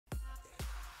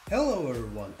Hello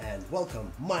everyone and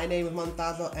welcome. My name is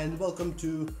Mantazzo and welcome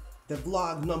to the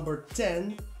vlog number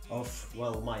 10 of,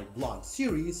 my vlog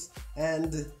series.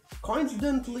 And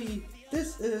coincidentally,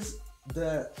 this is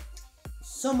the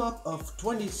sum up of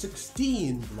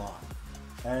 2016 vlog.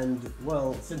 And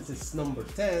since it's number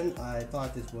 10, I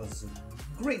thought it was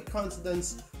a great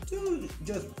coincidence to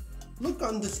just look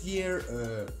on this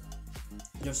year,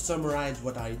 just summarize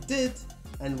what I did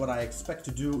and what I expect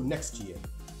to do next year.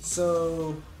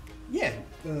 So yeah,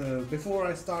 before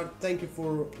I start, thank you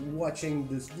for watching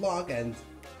this vlog, and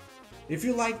if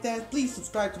you like that, please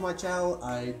subscribe to my channel.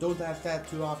 I don't ask that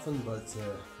too often, but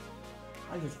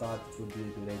I just thought it would be a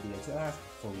good idea to ask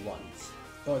for once.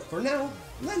 But for now,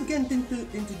 let's get into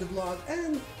the vlog,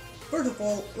 and first of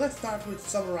all, let's start with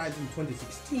summarizing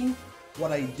 2016,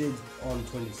 what I did on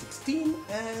 2016,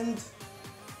 and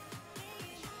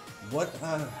what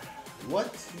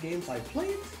games I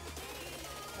played,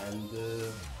 and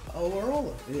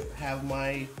overall have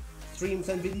my streams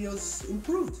and videos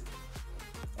improved.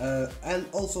 And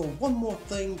also one more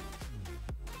thing,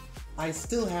 I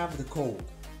still have the cold,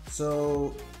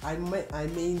 so I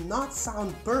may not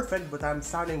sound perfect, but I'm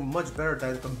sounding much better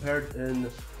than compared in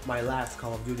my last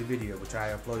Call of Duty video, which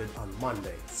I uploaded on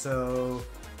Monday. So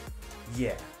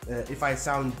yeah, if I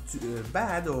sound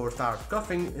bad or start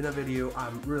coughing in a video,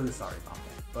 I'm really sorry about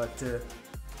that. But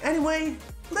anyway,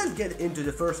 let's get into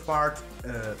the first part,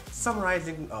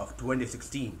 summarizing of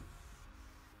 2016.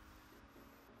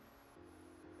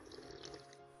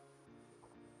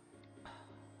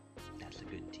 That's a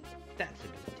good tea. That's a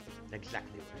good tea.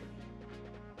 Exactly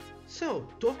right. So,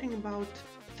 talking about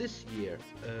this year,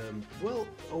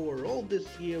 overall this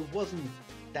year wasn't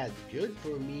that good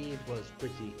for me. It was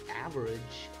pretty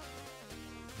average,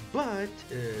 but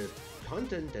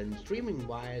content and streaming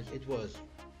wise, it was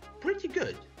pretty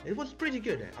good. It was pretty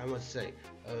good, I must say.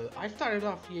 I started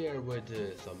off here with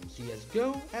some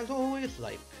CSGO, as always.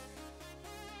 Like,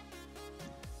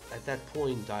 at that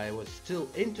point I was still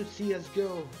into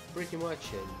CSGO pretty much,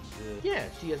 and yeah,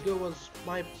 CSGO was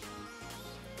my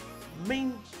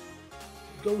main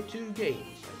go-to game,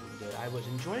 and I was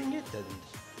enjoying it, and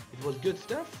it was good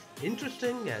stuff,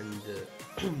 interesting, and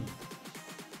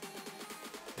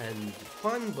and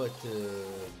fun, but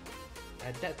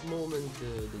at that moment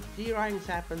the D-ranks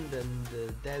happened,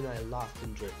 and then I lost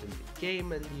interest in the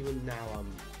game, and even now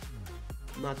I'm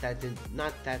not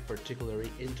that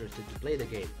particularly interested to play the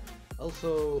game.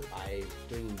 Also, I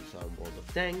streamed some World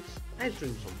of Tanks, I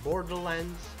streamed some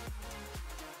Borderlands,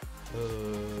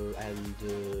 and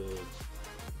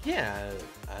yeah,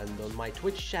 and on my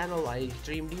Twitch channel I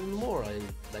streamed even more. I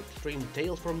streamed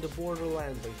Tales from the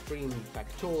Borderlands, I streamed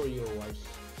Factorio, I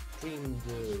streamed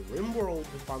RimWorld,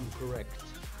 if I'm correct.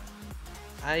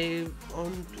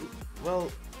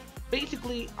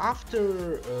 Basically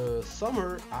after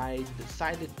summer I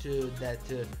decided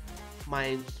that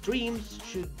my streams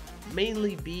should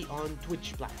mainly be on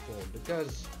Twitch platform,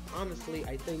 because honestly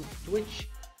I think Twitch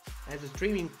as a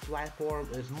streaming platform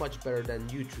is much better than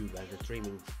YouTube as a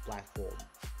streaming platform.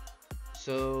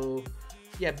 So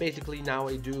yeah, basically now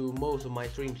I do most of my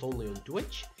streams only on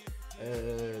Twitch.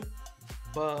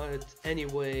 But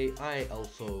anyway, I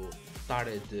also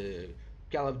started the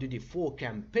Call of Duty 4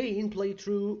 campaign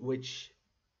playthrough, which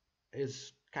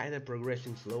is kind of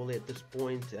progressing slowly at this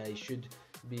point. I should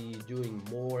be doing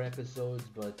more episodes,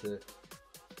 but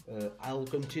I'll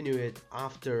continue it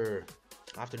after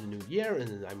the new year,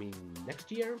 and I mean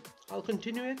next year I'll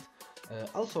continue it.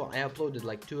 Also, I uploaded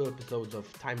like 2 episodes of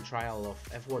time trial of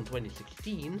F1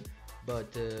 2016,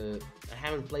 but I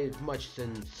haven't played it much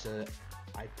since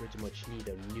I pretty much need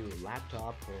a new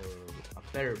laptop or a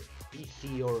better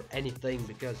PC or anything,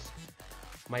 because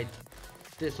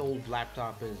this old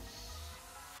laptop is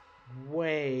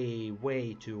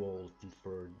way too old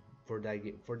for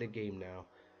the game now.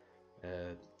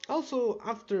 Also,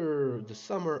 after the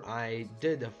summer I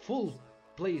did a full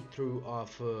playthrough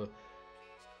of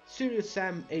Serious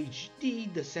Sam HD,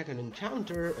 the second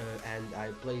encounter, and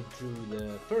I played through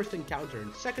the first encounter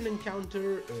and second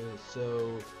encounter,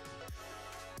 so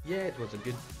yeah, it was a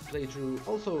good playthrough.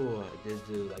 Also, I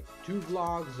did like 2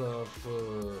 vlogs of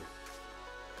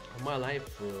my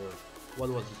life.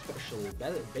 One was a special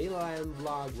Bailan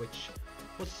vlog, which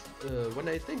was, when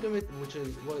I think of it,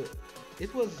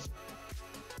 it was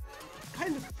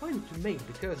kind of fun to make,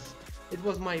 because it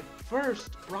was my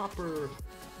first proper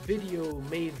video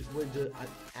made with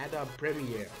Adobe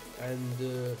Premiere,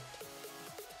 and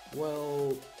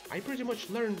I pretty much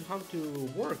learned how to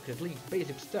work at least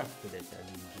basic stuff with it,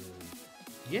 and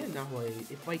yeah, now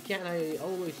if I can, I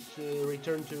always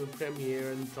return to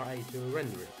Premiere and try to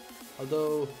render it.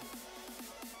 Although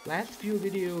last few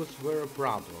videos were a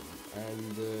problem,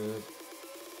 and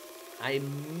I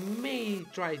may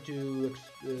try to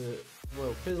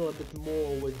well, fiddle a bit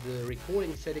more with the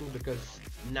recording settings, because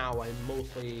now I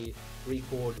mostly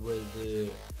record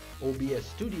with OBS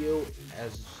Studio,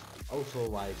 as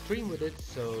also I stream with it.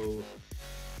 So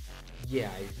yeah,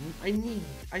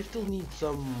 I still need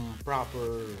some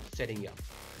proper setting up,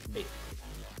 basically.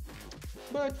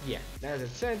 But yeah, as I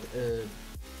said,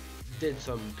 did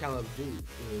some Call of Duty,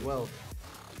 well,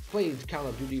 played Call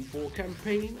of Duty 4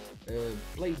 campaign,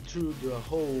 played through the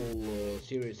whole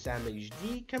Serious Sam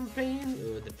HD campaign,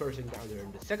 the first encounter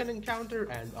and the second encounter,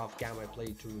 and off cam I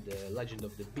played through the Legend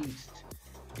of the Beast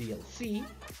DLC,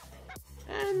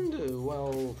 and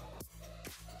well,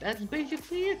 that's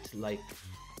basically it. Like,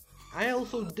 I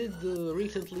also did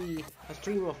recently a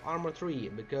stream of Arma 3,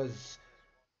 because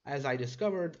as I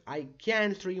discovered, I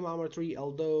can stream Arma 3,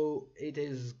 although it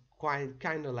is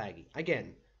kinda laggy.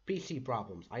 Again, PC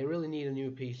problems. I really need a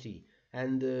new PC,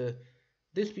 and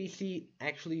this PC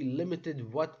actually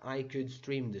limited what I could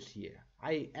stream this year.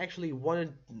 I actually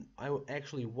want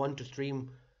to stream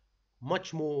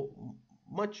much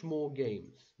more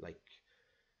games. Like,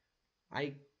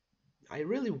 I I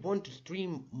really want to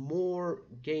stream more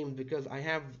games, because I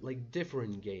have like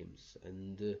different games,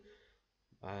 and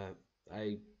uh,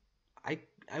 I I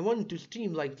I want to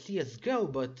stream like CS:GO,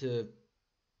 but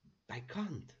I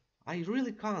can't. I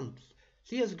really can't.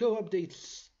 CS:GO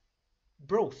updates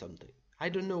broke something. I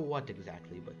don't know what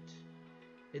exactly, but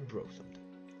it broke something.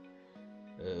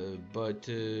 But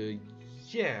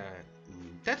yeah,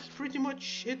 that's pretty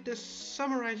much it. The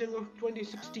summarizing of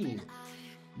 2016.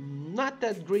 Not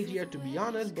that great year, to be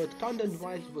honest, but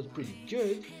content-wise it was pretty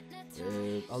good.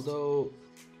 Although,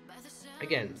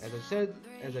 again, as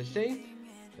I say,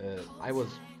 I was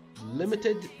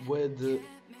limited with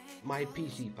my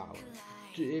PC power.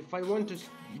 If I want to,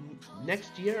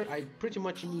 next year, I pretty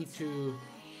much need to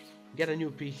get a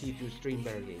new PC to stream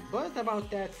better games. But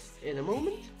about that in a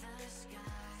moment.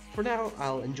 For now,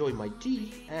 I'll enjoy my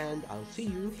tea, and I'll see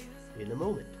you in a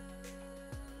moment.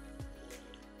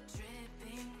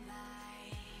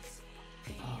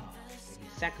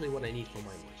 Exactly what I need for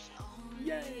my voice.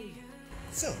 Yay!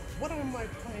 So, what are my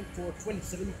plans for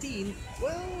 2017?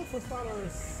 Well, for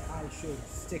starters, I should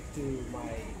stick to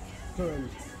my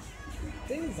current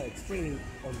things, like streaming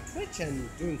on Twitch and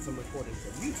doing some recordings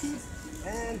on YouTube,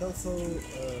 and also,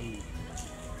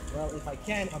 well, if I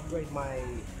can, upgrade my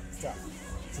stuff.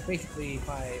 So basically, if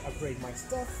I upgrade my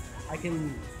stuff, I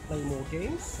can play more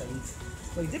games and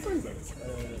play different games.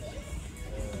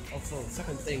 Also,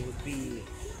 second thing would be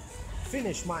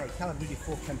finish my Call of Duty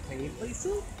 4 campaign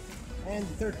playthrough, and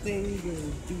the third thing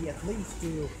will be at least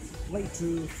to play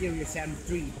through Serious Sam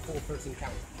 3 before first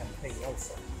encounter campaign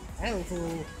also, and also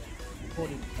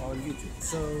record it on YouTube.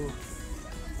 So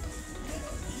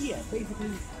yeah,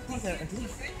 basically these are at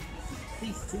least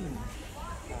these two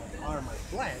are my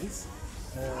plans,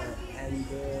 and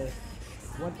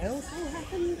what else will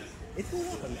happen? It will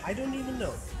happen. I don't even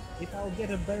know. If I'll get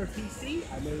a better PC,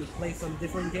 I may play some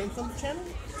different games on the channel.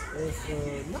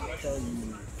 If not,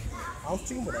 then I'll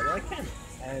stream whatever I can.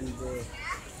 And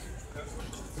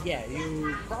yeah,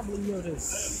 you probably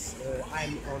notice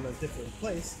I'm on a different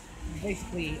place.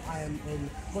 Basically, I am in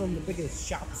one of the biggest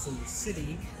shops in the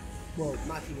city. Well,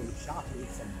 not even a shop,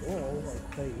 it's a mall,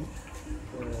 I think.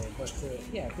 But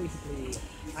yeah, basically,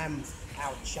 I'm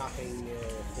out shopping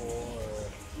for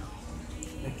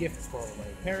gifts for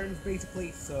my parents,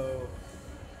 basically. So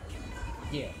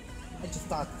yeah, I just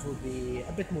thought it would be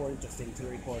a bit more interesting to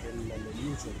record in than the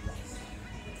usual was.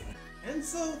 And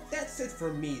so that's it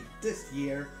for me this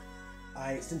year.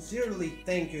 I sincerely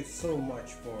thank you so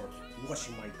much for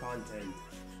watching my content,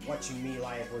 watching me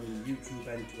live on YouTube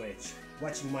and Twitch,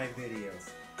 watching my videos,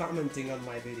 commenting on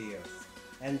my videos,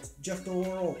 and just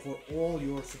overall for all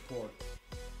your support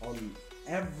on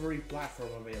every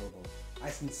platform available. I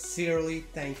sincerely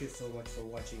thank you so much for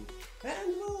watching,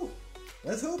 and well,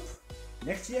 let's hope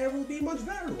next year will be a much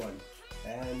better one,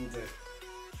 and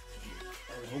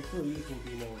hopefully it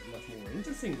will be much more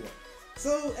interesting one.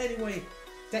 So anyway,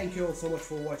 thank you all so much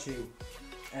for watching,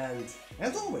 and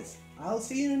as always, I'll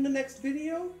see you in the next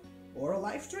video or a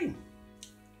live stream,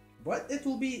 but it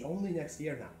will be only next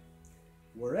year now.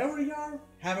 Wherever you are,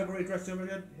 have a great rest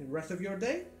of your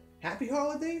day. Happy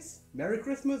holidays, Merry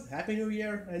Christmas, Happy New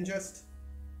Year, and just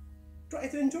try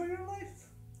to enjoy your life,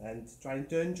 and try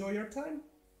to enjoy your time,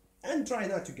 and try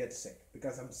not to get sick,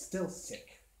 because I'm still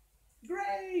sick.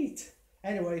 Great!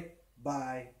 Anyway,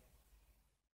 bye.